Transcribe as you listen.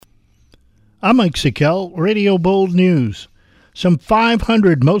I'm Mike Sikel, Radio Bold News. Some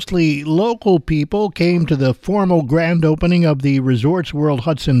 500 mostly local people came to the formal grand opening of the Resorts World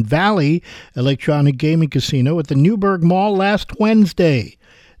Hudson Valley electronic gaming casino at the Newburgh Mall last Wednesday.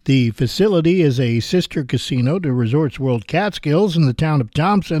 The facility is a sister casino to Resorts World Catskills in the town of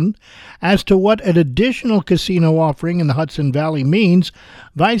Thompson. As to what an additional casino offering in the Hudson Valley means,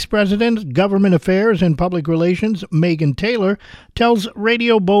 Vice President, Government Affairs and Public Relations Megan Taylor tells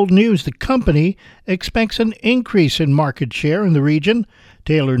Radio Bold News the company expects an increase in market share in the region.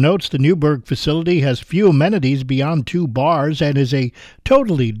 Taylor notes the Newburgh facility has few amenities beyond 2 bars and is a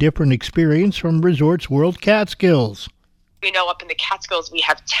totally different experience from Resorts World Catskills. We know up in the Catskills, we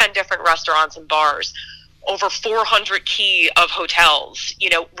have 10 different restaurants and bars, over 400 key of hotels.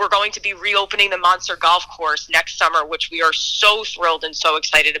 We're going to be reopening the Monster Golf Course next summer, which we are so thrilled and so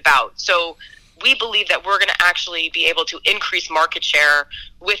excited about. So we believe that we're going to actually be able to increase market share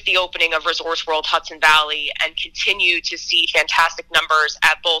with the opening of Resorts World Hudson Valley and continue to see fantastic numbers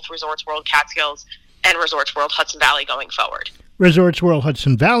at both Resorts World Catskills and Resorts World Hudson Valley going forward. Resorts World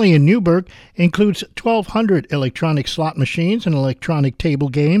Hudson Valley in Newburgh includes 1,200 electronic slot machines and electronic table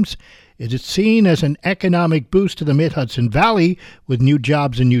games. It is seen as an economic boost to the Mid-Hudson Valley, with new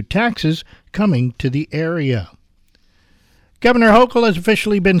jobs and new taxes coming to the area. Governor Hochul has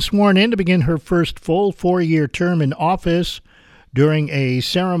officially been sworn in to begin her first full 4-year term in office. During a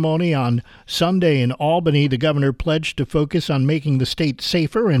ceremony on Sunday in Albany, the governor pledged to focus on making the state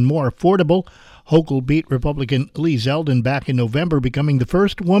safer and more affordable. Hochul beat Republican Lee Zeldin back in November, becoming the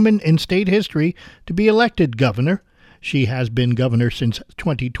first woman in state history to be elected governor. She has been governor since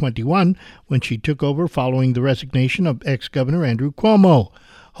 2021, when she took over following the resignation of ex-governor Andrew Cuomo.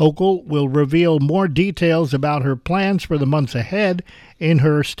 Hochul will reveal more details about her plans for the months ahead in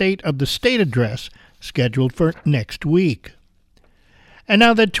her State of the State address, scheduled for next week. And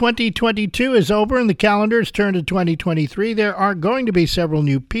now that 2022 is over and the calendar is turned to 2023, there are going to be several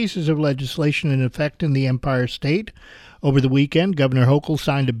new pieces of legislation in effect in the Empire State. Over the weekend, Governor Hochul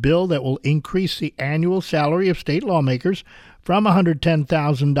signed a bill that will increase the annual salary of state lawmakers from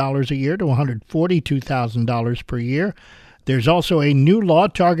 $110,000 a year to $142,000 per year. There's also a new law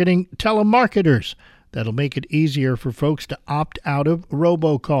targeting telemarketers that'll make it easier for folks to opt out of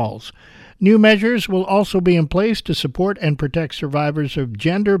robocalls. New measures will also be in place to support and protect survivors of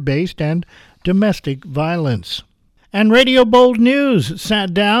gender-based and domestic violence. And Radio Bold News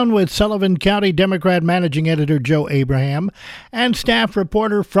sat down with Sullivan County Democrat Managing Editor Joe Abraham and staff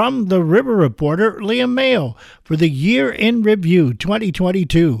reporter from the River Reporter, Liam Mayo, for the Year in Review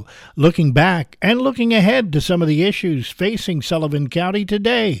 2022, looking back and looking ahead to some of the issues facing Sullivan County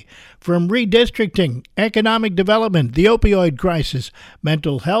today, from redistricting, economic development, the opioid crisis,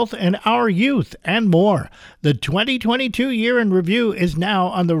 mental health, and our youth, and more. The 2022 Year in Review is now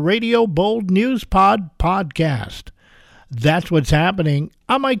on the Radio Bold News podcast. That's what's happening.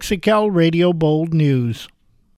 I'm Mike Sikel, Radio Bold News.